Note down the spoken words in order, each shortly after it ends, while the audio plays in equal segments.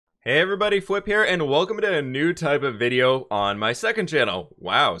Hey everybody, fWhip here, and welcome to a new type of video on my second channel.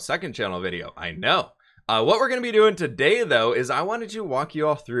 Wow, second channel video, I know. What we're going to be doing today, though, is I wanted to walk you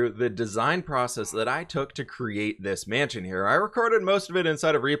all through the design process that I took to create this mansion here. I recorded most of it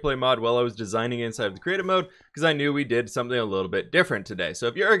inside of replay mod while I was designing inside of the creative mode, because I knew we did something a little bit different today. So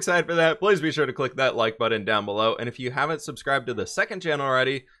if you're excited for that, please be sure to click that like button down below. And if you haven't subscribed to the second channel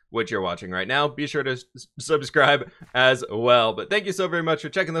already, which you're watching right now, be sure to subscribe as well. But thank you so very much for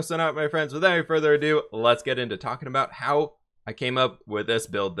checking this one out, my friends. Without any further ado, let's get into talking about how I came up with this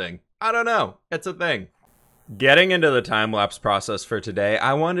build thing. I don't know, it's a thing. Getting into the time-lapse process for today,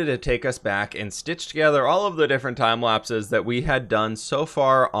 I wanted to take us back and stitch together all of the different time-lapses that we had done so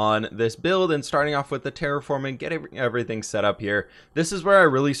far on this build, and starting off with the terraforming, getting everything set up here. This is where I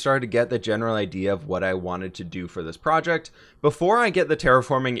really started to get the general idea of what I wanted to do for this project. Before I get the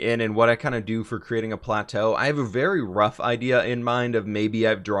terraforming in and what I kind of do for creating a plateau, I have a very rough idea in mind of maybe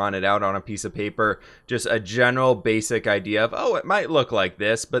I've drawn it out on a piece of paper, just a general basic idea of, oh, it might look like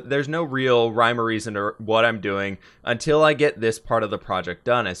this, but there's no real rhyme or reason to what I'm doing until I get this part of the project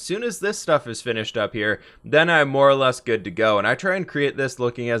done. As soon as this stuff is finished up here, then I'm more or less good to go. And I try and create this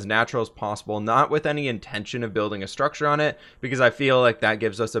looking as natural as possible, not with any intention of building a structure on it, because I feel like that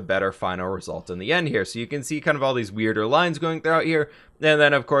gives us a better final result in the end here. So you can see kind of all these weirder lines going throughout here. And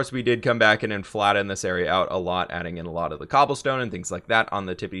then, of course, we did come back in and flatten this area out a lot, adding in a lot of the cobblestone and things like that on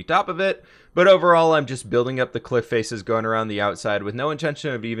the tippity top of it. But overall, I'm just building up the cliff faces going around the outside with no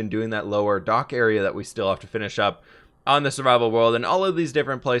intention of even doing that lower dock area that we still have to finish up on the survival world. And all of these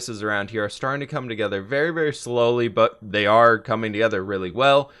different places around here are starting to come together very, very slowly, but they are coming together really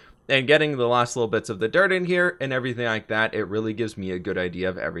well. And getting the last little bits of the dirt in here and everything like that, it really gives me a good idea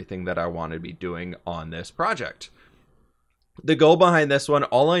of everything that I want to be doing on this project. The goal behind this one,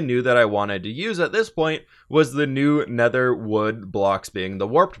 all I knew that I wanted to use at this point was the new nether wood blocks, being the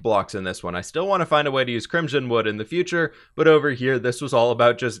warped blocks in this one. I still want to find a way to use crimson wood in the future, but over here, this was all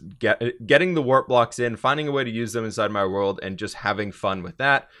about just getting the warp blocks in, finding a way to use them inside my world, and just having fun with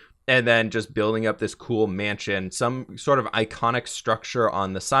that. And then just building up this cool mansion, some sort of iconic structure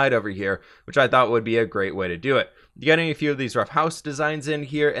on the side over here, which I thought would be a great way to do it. Getting a few of these rough house designs in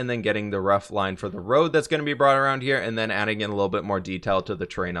here, and then getting the rough line for the road that's going to be brought around here, and then adding in a little bit more detail to the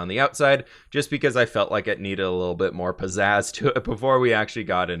terrain on the outside, just because I felt like it needed a little bit more pizzazz to it before we actually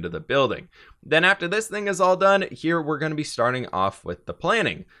got into the building. Then after this thing is all done, here we're going to be starting off with the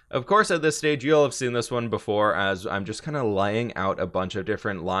planning. Of course, at this stage, you'll have seen this one before, as I'm just kind of laying out a bunch of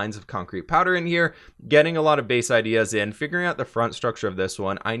different lines of concrete powder in here, getting a lot of base ideas in, figuring out the front structure of this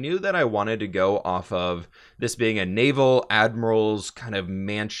one. I knew that I wanted to go off of this being a naval admiral's kind of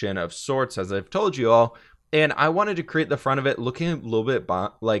mansion of sorts, as I've told you all, and I wanted to create the front of it looking a little bit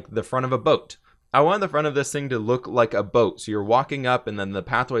like the front of a boat. I want the front of this thing to look like a boat. So you're walking up and then the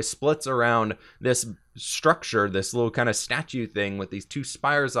pathway splits around this structure, this little kind of statue thing with these two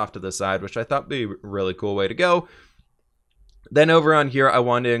spires off to the side, which I thought would be a really cool way to go. Then over on here, I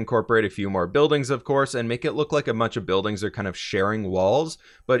wanted to incorporate a few more buildings, of course, and make it look like a bunch of buildings are kind of sharing walls,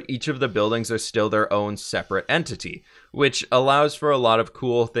 but each of the buildings are still their own separate entity, which allows for a lot of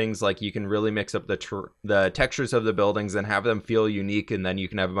cool things, like you can really mix up the textures of the buildings and have them feel unique, and then you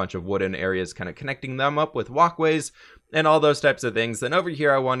can have a bunch of wooden areas kind of connecting them up with walkways and all those types of things. Then over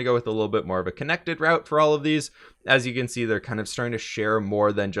here, I want to go with a little bit more of a connected route for all of these. As you can see, they're kind of starting to share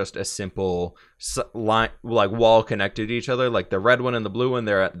more than just a simple line, like wall connected to each other. Like the red one and the blue one,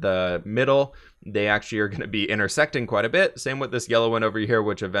 they're at the middle. They actually are going to be intersecting quite a bit. Same with this yellow one over here,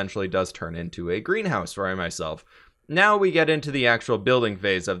 which eventually does turn into a greenhouse for myself. Now we get into the actual building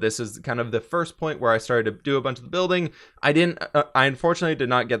phase of this. Is kind of the first point where I started to do a bunch of the building. I unfortunately did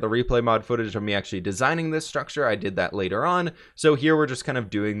not get the replay mod footage of me actually designing this structure. I did that later on. So here we're just kind of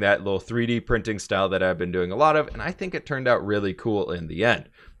doing that little 3D printing style that I've been doing a lot of, and I think it turned out really cool in the end.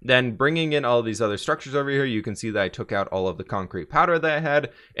 Then bringing in all these other structures over here, you can see that I took out all of the concrete powder that I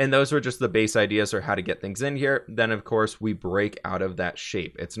had, and those were just the base ideas for how to get things in here. Then, of course, we break out of that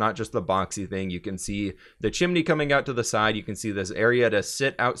shape. It's not just the boxy thing. You can see the chimney coming out to the side. You can see this area to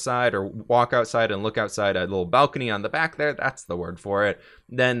sit outside or walk outside and look outside, a little balcony on the back there. That's the word for it.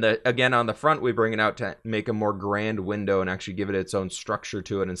 Then, again, on the front, we bring it out to make a more grand window and actually give it its own structure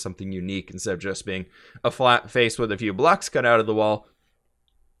to it and something unique instead of just being a flat face with a few blocks cut out of the wall.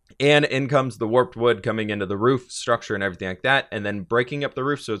 And in comes the warped wood coming into the roof structure and everything like that, and then breaking up the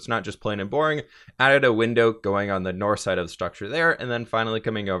roof so it's not just plain and boring. Added a window going on the north side of the structure there, and then finally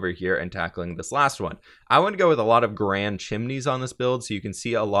coming over here and tackling this last one. I want to go with a lot of grand chimneys on this build, so you can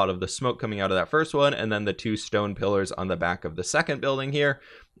see a lot of the smoke coming out of that first one, and then the two stone pillars on the back of the second building here.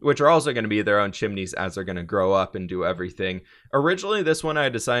 which are also going to be their own chimneys as they're going to grow up and do everything. Originally, this one I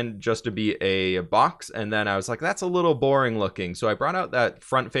designed just to be a box, and then I was like, that's a little boring looking. So I brought out that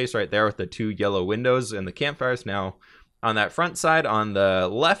front face right there with the 2 yellow windows, and the campfire's now on that front side on the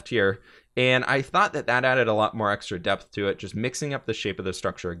left here. And I thought that that added a lot more extra depth to it, just mixing up the shape of the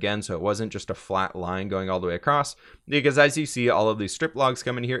structure again, so it wasn't just a flat line going all the way across. Because as you see, all of these strip logs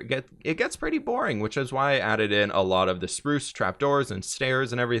coming here, it gets pretty boring, which is why I added in a lot of the spruce trapdoors and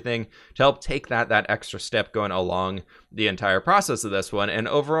stairs and everything to help take that extra step going along the entire process of this one. And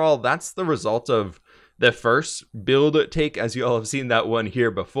overall, that's the result of the first build take, as you all have seen that one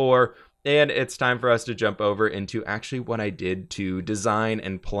here before. And it's time for us to jump over into actually what I did to design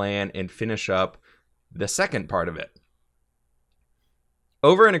and plan and finish up the second part of it.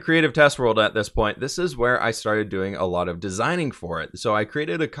 Over in a creative test world at this point, this is where I started doing a lot of designing for it. So I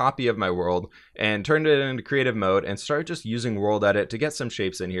created a copy of my world and turned it into creative mode and started just using world edit to get some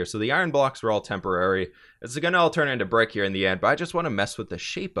shapes in here. So the iron blocks were all temporary. It's going to all turn into brick here in the end, but I just want to mess with the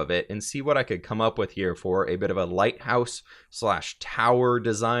shape of it and see what I could come up with here for a bit of a lighthouse / tower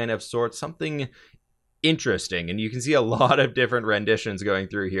design of sorts, something interesting. And you can see a lot of different renditions going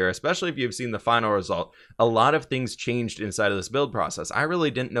through here, especially if you've seen the final result. A lot of things changed inside of this build process. I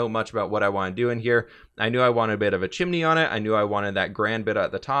really didn't know much about what I want to do in here. I knew I wanted a bit of a chimney on it. I knew I wanted that grand bit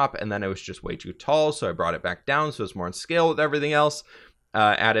at the top, and then it was just way too tall, so I brought it back down so it's more in scale with everything else.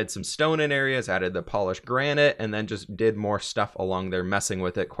 Added some stone in areas, added the polished granite, and then just did more stuff along there, messing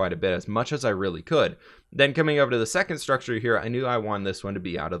with it quite a bit, as much as I really could. Then coming over to the second structure here, I knew I wanted this one to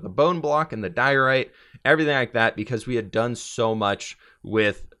be out of the bone block and the diorite, everything like that, because we had done so much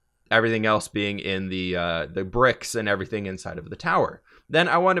with everything else being in the bricks and everything inside of the tower. Then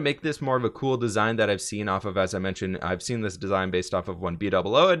I wanted to make this more of a cool design that I've seen off of, as I mentioned, I've seen this design based off of one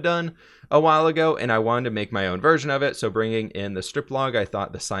BOO had done a while ago, and I wanted to make my own version of it. So bringing in the strip log, I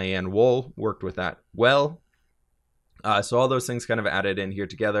thought the cyan wool worked with that well. So all those things kind of added in here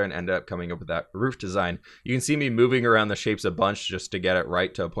together and ended up coming up with that roof design. You can see me moving around the shapes a bunch just to get it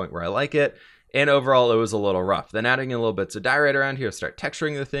right to a point where I like it. And overall, it was a little rough. Then adding in little bits of diorite around here, start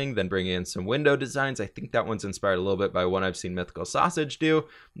texturing the thing, then bringing in some window designs. I think that one's inspired a little bit by one I've seen Mythical Sausage do.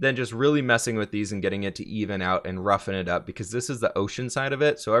 Then just really messing with these and getting it to even out and roughen it up, because this is the ocean side of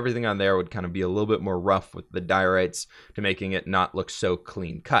it. So everything on there would kind of be a little bit more rough with the diorites to making it not look so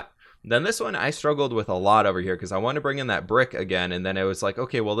clean cut. Then this one I struggled with a lot over here because I wanted to bring in that brick again, and then it was like,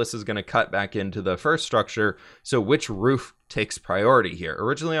 okay, well, this is going to cut back into the first structure, so which roof takes priority here?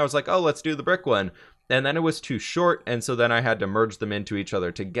 Originally I was like, oh, let's do the brick one, and then it was too short, and so then I had to merge them into each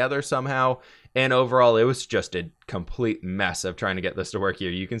other together somehow, and overall it was just a complete mess of trying to get this to work here.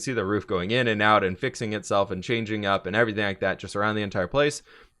 You can see the roof going in and out and fixing itself and changing up and everything like that just around the entire place.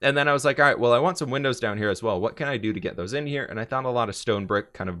 And then I was like, all right, well, I want some windows down here as well. What can I do to get those in here? And I thought a lot of stone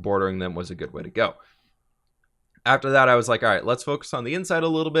brick kind of bordering them was a good way to go. After that, I was like, all right, let's focus on the inside a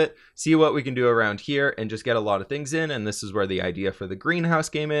little bit, see what we can do around here, and just get a lot of things in. And this is where the idea for the greenhouse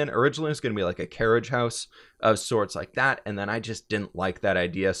came in. Originally, it was going to be like a carriage house of sorts like that, and then I just didn't like that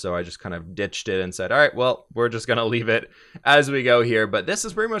idea, so I just kind of ditched it and said, all right, well, we're just going to leave it as we go here. But this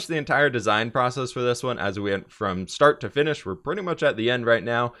is pretty much the entire design process for this one. As we went from start to finish, we're pretty much at the end right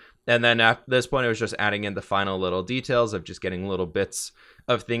now. And then at this point, it was just adding in the final little details of just getting little bits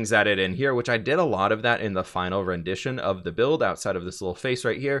of things added in here, which I did a lot of that in the final rendition of the build outside of this little face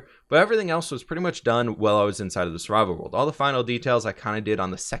right here. But everything else was pretty much done while I was inside of the survival world. All the final details I kind of did on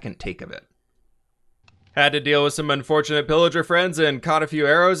the second take of it. Had to deal with some unfortunate pillager friends and caught a few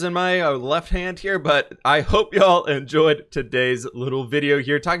arrows in my left hand here, but I hope y'all enjoyed today's little video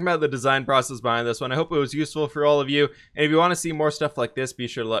here talking about the design process behind this one. I hope it was useful for all of you, and if you want to see more stuff like this, be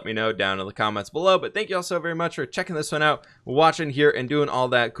sure to let me know down in the comments below. But thank you all so very much for checking this one out, watching here, and doing all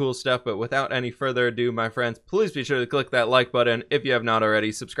that cool stuff. But without any further ado, my friends, please be sure to click that like button if you have not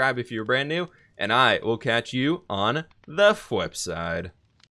already, subscribe if you're brand new, and I will catch you on the fWhip side.